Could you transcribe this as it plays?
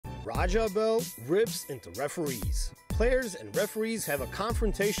Raja Bell rips into referees. Players and referees have a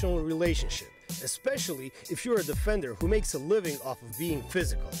confrontational relationship, especially if you're a defender who makes a living off of being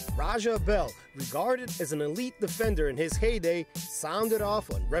physical. Raja Bell, regarded as an elite defender in his heyday, sounded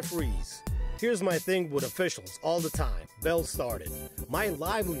off on referees. Here's my thing with officials all the time. Bell started. My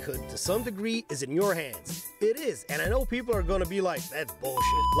livelihood, to some degree, is in your hands. It is, and I know people are gonna be like, that's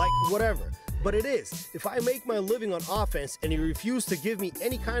bullshit, like whatever. But it is. If I make my living on offense and you refuse to give me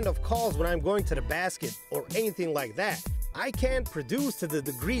any kind of calls when I'm going to the basket or anything like that, I can't produce to the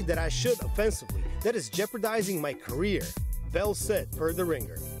degree that I should offensively. That is jeopardizing my career. Bell said, per the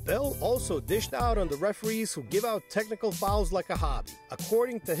Ringer. Bell also dished out on the referees who give out technical fouls like a hobby.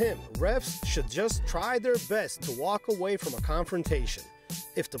 According to him, refs should just try their best to walk away from a confrontation.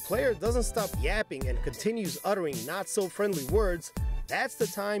 If the player doesn't stop yapping and continues uttering not-so-friendly words, that's the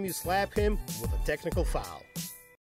time you slap him with a technical foul.